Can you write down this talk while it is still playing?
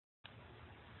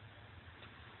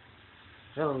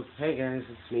So, hey guys,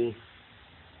 it's me.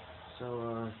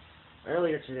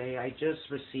 Earlier today I just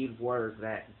received word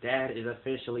that Dad is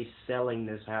officially selling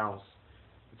this house.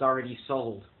 It's already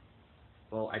sold.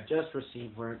 Well, I just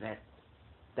received word that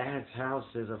Dad's house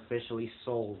is officially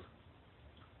sold.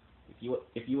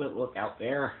 If you would look out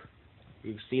there,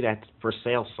 you see that for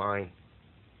sale sign.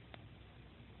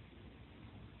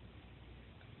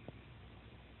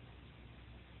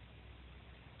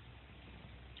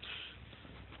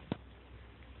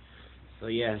 So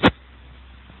yes,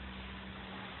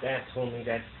 Dad told me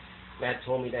that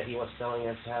he was selling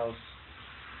his house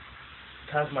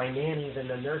because my nanny's in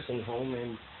the nursing home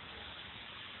and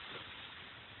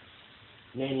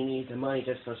Nanny needs the money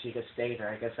just so she could stay there.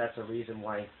 I guess that's a reason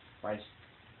why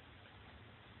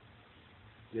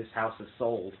this house is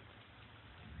sold.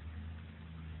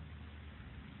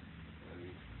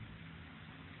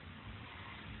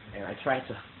 And I tried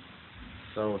to.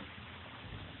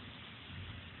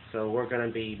 So we're gonna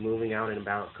be moving out in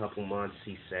about a couple months.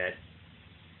 He said.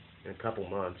 In a couple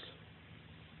months.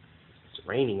 It's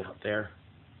raining out there.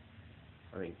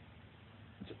 I mean,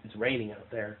 it's raining out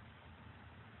there.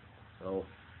 So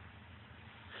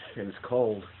and it's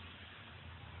cold.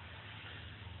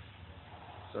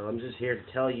 So I'm just here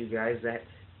to tell you guys that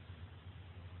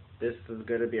this is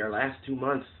gonna be our last 2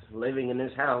 months living in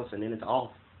this house, and then it's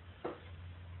off.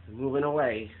 Moving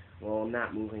away. Well, I'm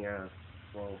not moving out.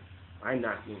 Well, I'm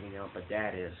not moving out, but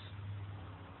Dad is.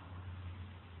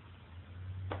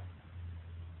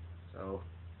 So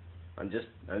I'm just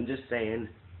saying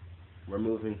we're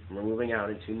moving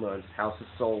out in 2 months. House is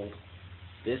sold.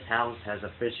 This house has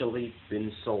officially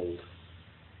been sold.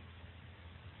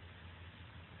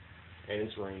 And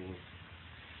it's raining.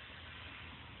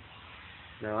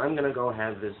 Now I'm gonna go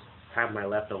have my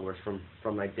leftovers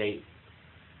from my date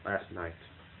last night.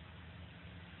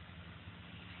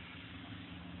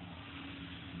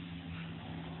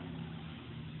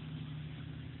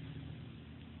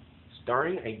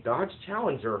 Starring a Dodge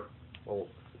Challenger. Well,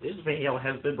 this video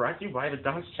has been brought to you by the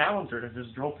Dodge Challenger that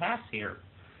just drove past here.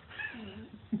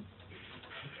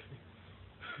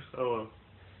 So,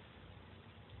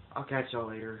 I'll catch y'all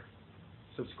later.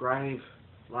 Subscribe,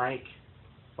 like,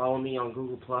 follow me on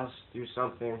Google Plus, do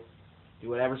something, do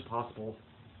whatever's possible.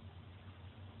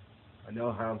 I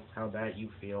know how bad you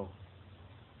feel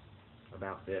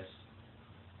about this.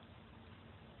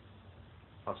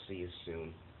 I'll see you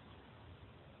soon.